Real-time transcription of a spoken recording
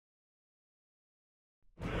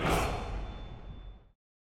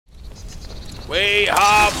We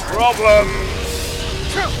have problems!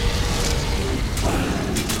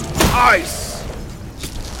 Ice!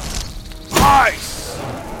 Ice!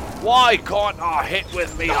 Why can't I hit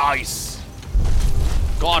with me ice?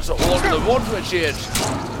 Got to hold the run for a change.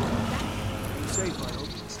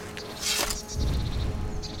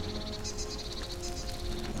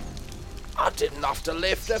 I didn't have to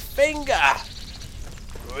lift a finger.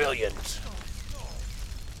 Brilliant.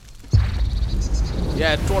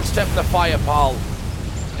 Yeah, don't step in the fire, pal.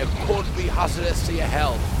 It could be hazardous to your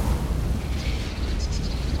health.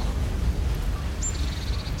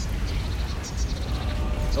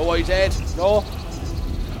 No, are you dead? No?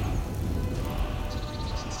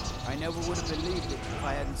 I never would have believed it if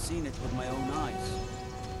I hadn't seen it with my own eyes.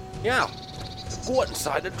 Yeah. Go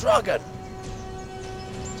inside the dragon.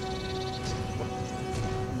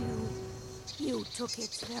 You took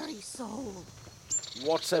its very soul.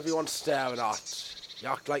 What's everyone staring at? You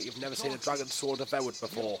act like you've never seen a dragon sword devoured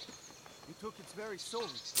before. You took its very soul.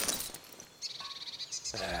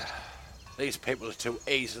 These people are too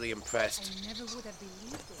easily impressed. I never would have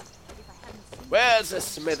believed it if I hadn't seen Where's the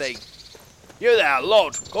smithy? You there,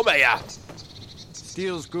 Lord, come here.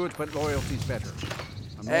 Steel's good, but loyalty's better.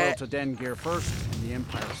 I'm loyal to Dengear first, and the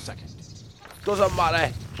Empire second. Doesn't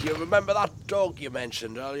matter. You remember that dog you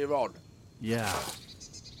mentioned earlier on? Yeah.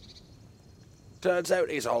 Turns out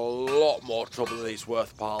he's a lot more trouble than he's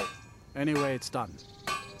worth, pal. Anyway, it's done.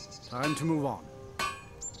 Time to move on.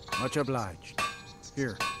 Much obliged.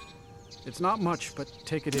 Here. It's not much, but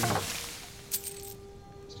take it anyway.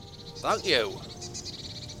 Thank you.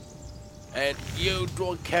 And you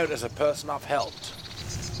don't count as a person I've helped.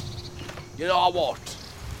 You know what?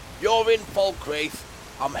 You're in Falkreath.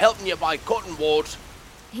 I'm helping you by cutting wood.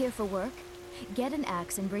 Here for work? Get an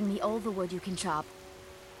axe and bring me all the wood you can chop.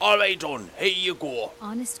 Alright done. Here you go.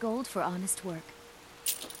 Honest gold for honest work.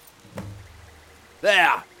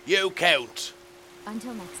 There. You count.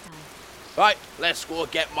 Until next time. Right, let's go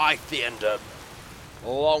get my theander.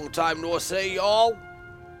 Long time no see, y'all.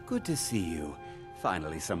 Good to see you.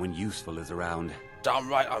 Finally, someone useful is around. Damn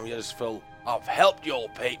right I'm useful. I've helped your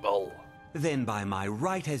people. Then by my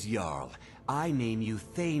right as Jarl, I name you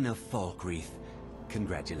Thane of Falkreath.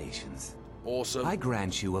 Congratulations. Awesome. I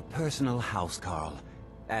grant you a personal housecarl,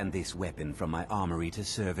 and this weapon from my armory to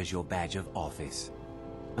serve as your badge of office.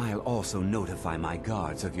 I'll also notify my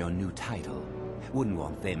guards of your new title. Wouldn't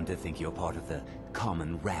want them to think you're part of the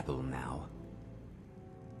common rabble now.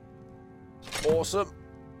 Awesome.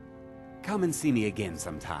 Come and see me again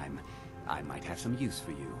sometime. I might have some use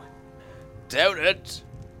for you. Doubt it.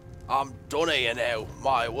 I'm done here now.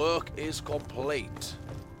 My work is complete.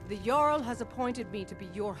 The Jarl has appointed me to be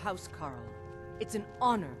your housecarl. It's an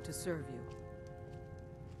honor to serve you.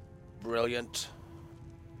 Brilliant.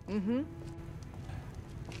 Mm-hmm.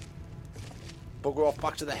 Bugger off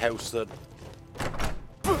back to the house then.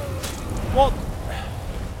 What?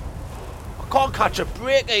 I can't catch a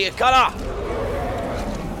break here, can I?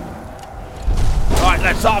 Right,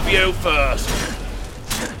 let's have you first.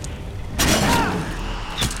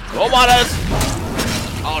 Come on, us.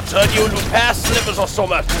 I'll turn you into a pair of slippers or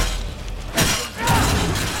something.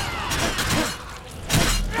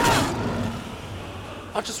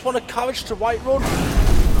 I just want a carriage to Whiterun.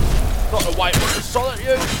 Not a Whiterun to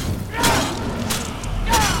Solitude.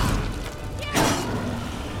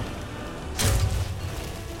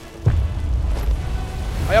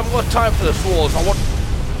 I haven't got time for the swords. I want...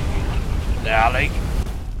 Darling.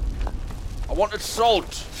 I wanted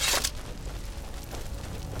salt.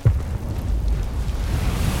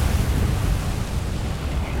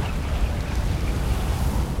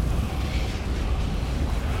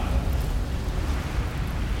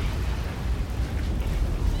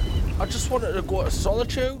 I just wanted to go to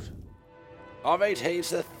Solitude. Alright, here's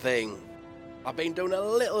the thing. I've been doing a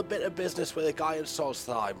little bit of business with a guy in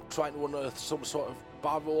Solthseim, trying to unearth some sort of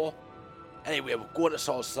barrow. Anyway, we're going to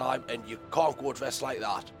Solthseim, and you can't go dressed like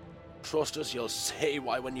that. Trust us, you'll see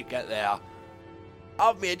why when you get there.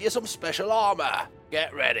 I've made you some special armor.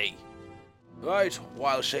 Get ready. Right,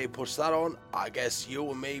 while she puts that on, I guess you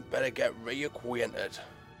and me better get reacquainted.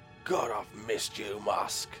 God, I've missed you,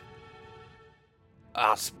 Mask.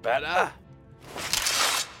 That's better.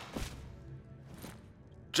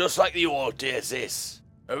 Just like the old days, this.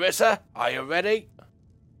 Arissa, are you ready?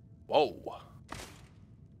 Whoa.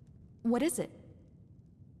 What is it?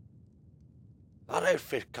 That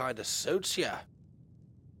outfit kinda suits you.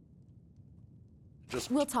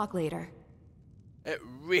 We'll talk later. It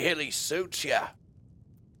really suits you.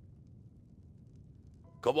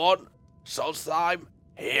 Come on, Solthseim,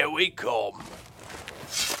 here we come.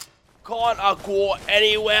 Can't I go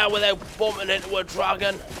anywhere without bumping into a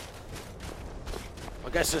dragon? I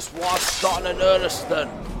guess this war's starting in earnest then.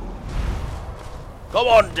 Come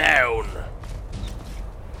on down.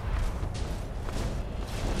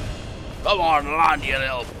 Come on, land, you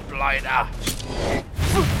little blighter.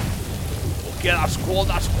 Okay, that's cold,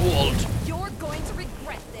 that's cold. You're going to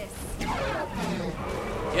regret this.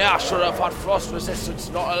 Yeah, I should have had frost resistance,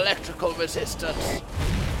 not electrical resistance.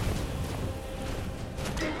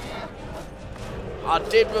 I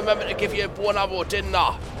did remember to give you a bow and arrow, didn't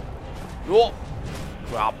I? No.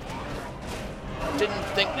 Crap. Didn't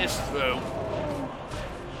think this through.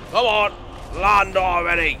 Come on, land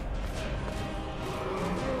already.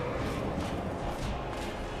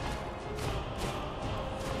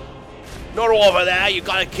 Not over there, you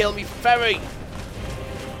gotta kill me ferry.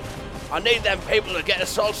 I need them people to get to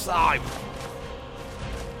Solthseim.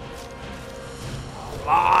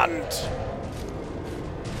 Land.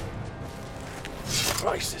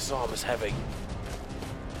 Christ, this arm is heavy.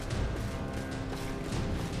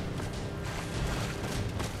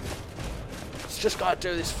 It's just gotta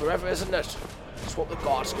do this forever, isn't it? It's what the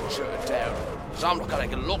guards can shoot it down. Because I'm not gonna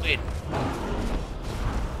get looking.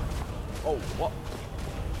 Oh, what?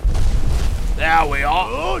 There we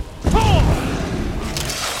are.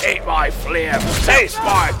 Eat my flame, taste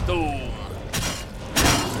my doom.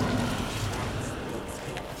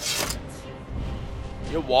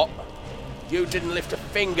 You what? You didn't lift a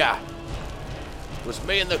finger. It was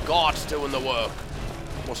me and the guards doing the work.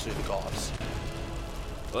 What's do the guards?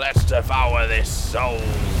 Let's devour this soul.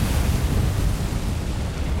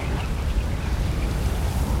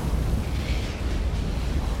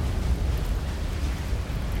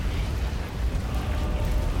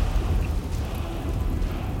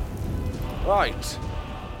 Right.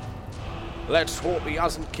 Let's hope he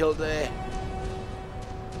hasn't killed a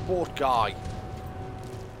boat guy.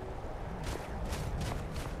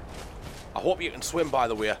 I hope you can swim, by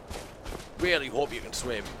the way. Really hope you can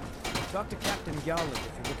swim. Talk to Captain Gowland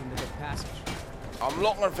if you're looking to get passage. I'm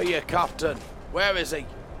looking for you, Captain. Where is he?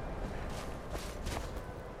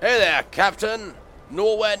 Hey there, Captain.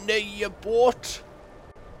 Nowhere near your boat?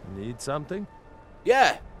 Need something?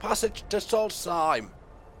 Yeah, passage to Solthseim.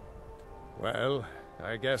 Well,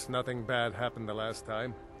 I guess nothing bad happened the last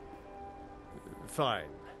time. Fine.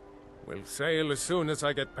 We'll sail as soon as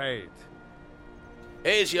I get paid.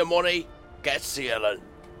 Here's your money. Get sailing.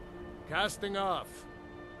 Casting off.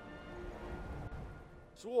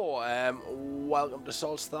 So, welcome to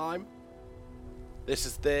Solthseim. This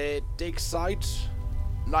is the dig site.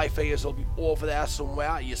 Knife eaters will be over there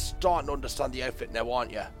somewhere. You're starting to understand the outfit now,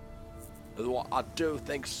 aren't you? Although I do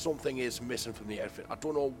think something is missing from the outfit. I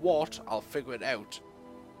don't know what. I'll figure it out.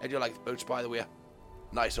 How do you like the boots, by the way?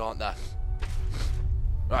 Nice, aren't they?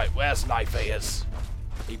 Right, where's Knife eaters?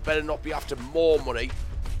 He better not be after more money.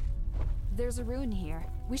 There's a ruin here.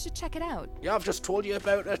 We should check it out. Yeah, I've just told you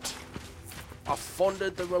about it. I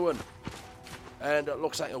funded the ruin. And it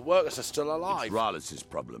looks like the workers are still alive. It's Rollis'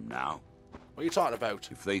 problem now. What are you talking about?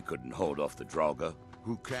 If they couldn't hold off the Draugr,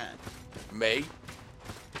 who can? Me?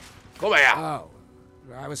 Come here. Oh,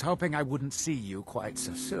 I was hoping I wouldn't see you quite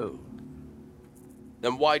so soon.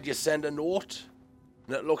 Then why'd you send a note?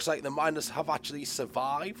 And it looks like the miners have actually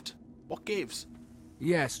survived. What gives?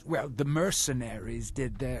 Yes, well, the mercenaries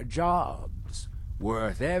did their jobs.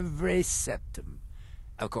 Worth every septim.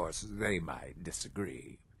 Of course, they might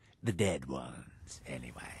disagree. The dead ones,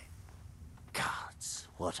 anyway. Gods,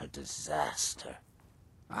 what a disaster.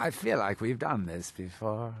 I feel like we've done this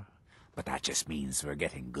before, but that just means we're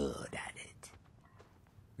getting good at it.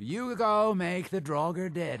 You go make the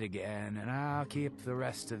Draugr dead again, and I'll keep the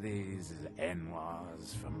rest of these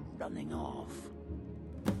Enwas from running off.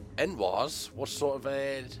 Enwas? What sort of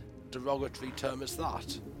a derogatory term is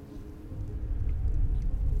that?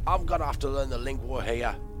 I'm gonna have to learn the lingo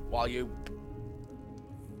here while you...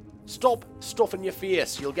 Stop stuffing your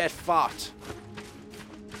face, you'll get fat.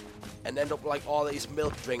 And end up like all these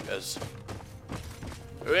milk drinkers.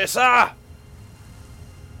 Marissa!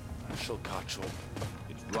 I shall catch up.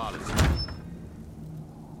 It's Rollis.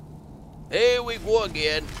 Here we go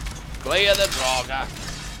again. Clear the Draugr.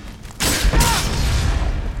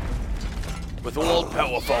 With all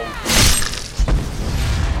powerful.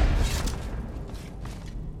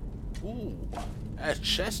 Ooh, a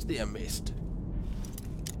chest there missed.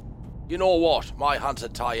 You know what? My hands are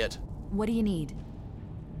tired. What do you need?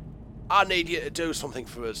 I need you to do something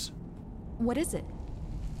for us. What is it?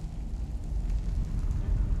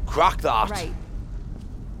 Crack that. Right.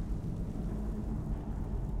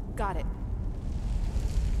 Got it.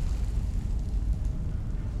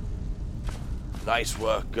 Nice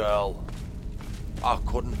work, girl. I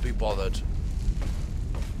couldn't be bothered.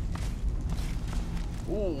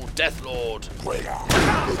 Ooh, Death Lord.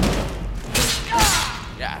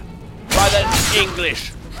 Yeah. Try that in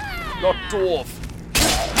English, not dwarf.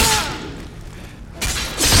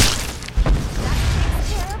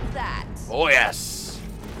 That. Oh yes.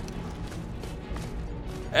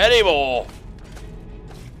 Any more?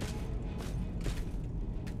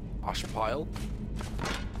 Ash pile.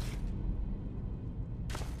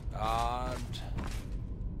 And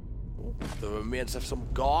the remains of some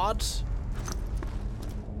guards.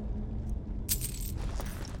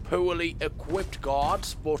 Poorly equipped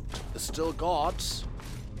guards, but still guards.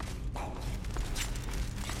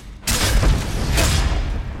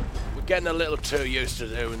 We're getting a little too used to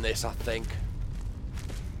doing this, I think.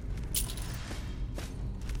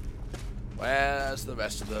 Where's the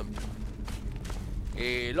rest of them?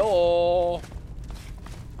 Hello?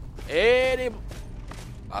 Any...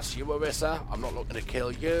 That's you, Marissa. I'm not looking to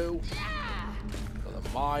kill you. Another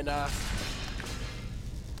miner.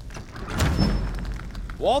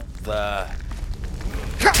 What the?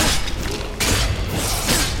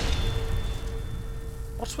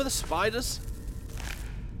 What's with the spiders?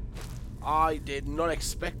 I did not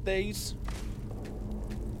expect these.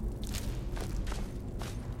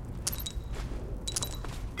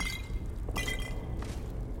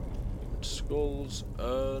 Skulls,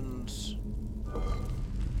 urns.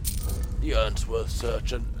 The urn's worth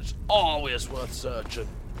searching. It's always worth searching.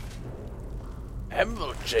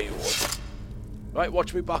 Emerald J-Wood. Right,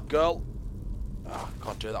 watch me back, girl. Ah,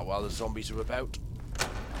 can't do that while the zombies are about.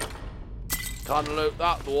 Can't loot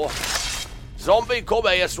that, though. Zombie, come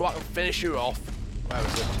here so I can finish you off. Where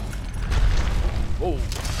is it? Oh.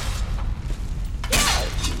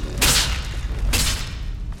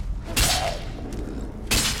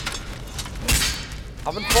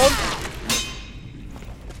 Having fun?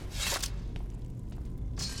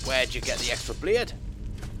 Where'd you get the extra blade?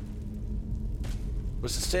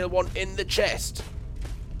 Was there still one in the chest?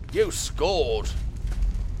 You scored!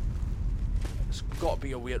 There's got to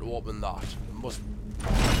be a way to open that. It must be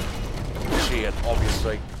chain,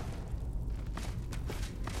 obviously.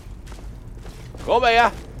 Come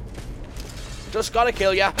here! Just gotta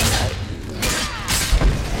kill ya!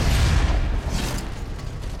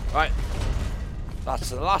 Right. That's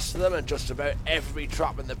the last of them, and just about every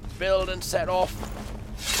trap in the building set off.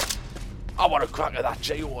 I want a crack at that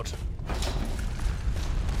J-Wood.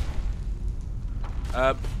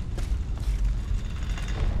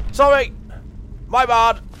 Sorry, my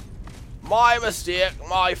bad, my mistake,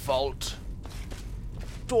 my fault.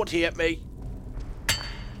 Don't hate me.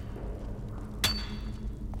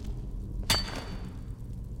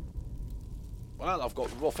 Well, I've got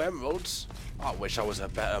rough emeralds. I wish I was a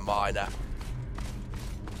better miner.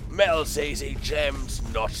 Metal's easy, gems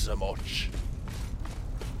not so much.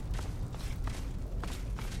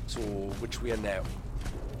 So, which way now?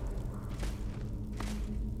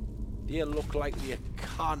 They look like they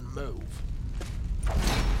can move.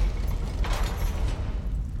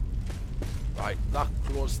 Right, that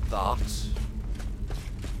closed that.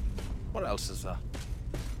 What else is there?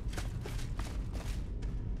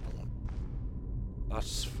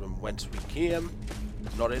 That's from whence we came.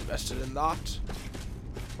 Not interested in that.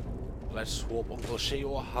 Let's hope Uncle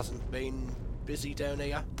Shio hasn't been busy down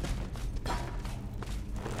here.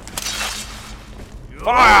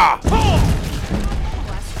 Fire!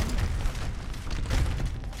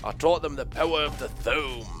 I taught them the power of the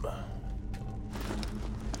Thum.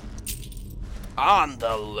 And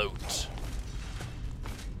the loot.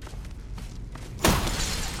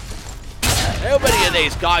 How many of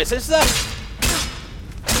these guys is there?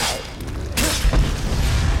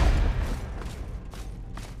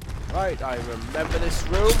 Right, I remember this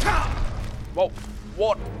room. Whoa,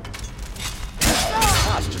 what?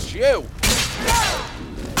 That's just you.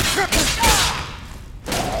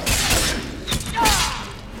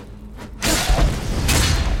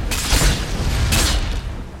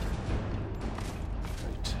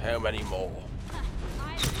 How many more?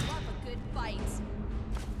 I love a good fight.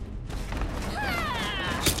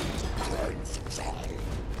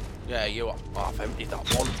 Yeah, you are. Oh, I've emptied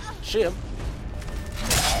that one. Shame.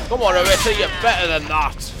 Come on, Arita, you're better than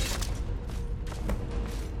that.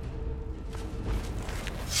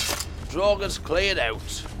 Droga's cleared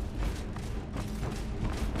out.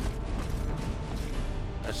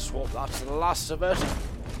 Let's swap that to the last of it.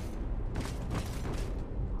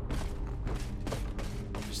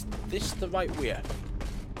 Is this the right way?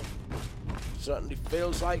 Certainly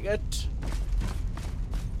feels like it.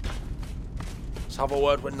 Let's have a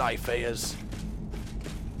word with Knife Ears.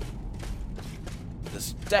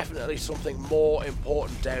 There's definitely something more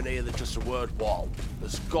important down here than just a word wall.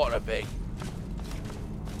 There's gotta be.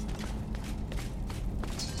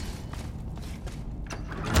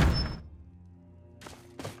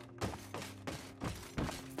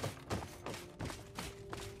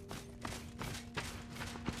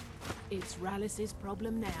 It's Rallis's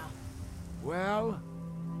problem now. Well,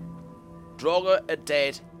 Draugr are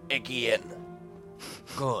dead again.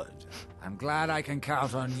 good. I'm glad I can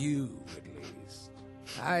count on you, at least.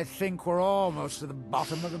 I think we're almost to the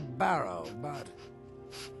bottom of the barrel, but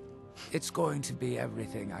it's going to be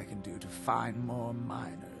everything I can do to find more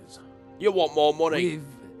miners. You want more money?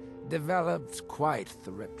 We've developed quite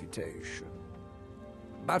the reputation.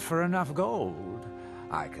 But for enough gold,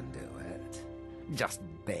 I can do it. Just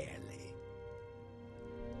barely.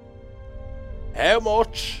 How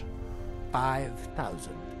much?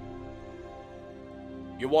 5,000.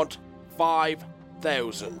 You want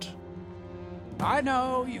 5,000. I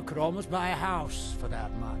know you could almost buy a house for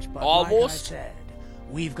that much, but Almost? like I said,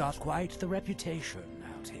 we've got quite the reputation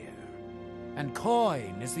out here. And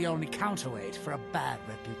coin is the only counterweight for a bad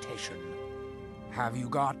reputation. Have you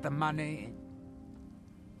got the money?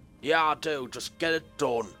 Yeah, I do. Just get it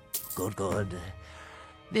done. Good, good.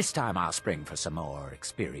 This time I'll spring for some more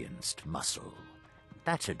experienced muscle.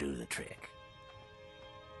 That should do the trick.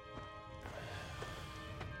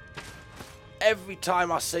 Every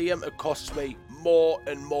time I see him, it costs me more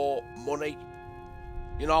and more money.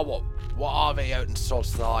 You know what? What are they out in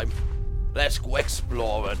Solthseim? Let's go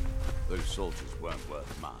exploring. Those soldiers weren't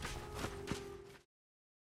worth much.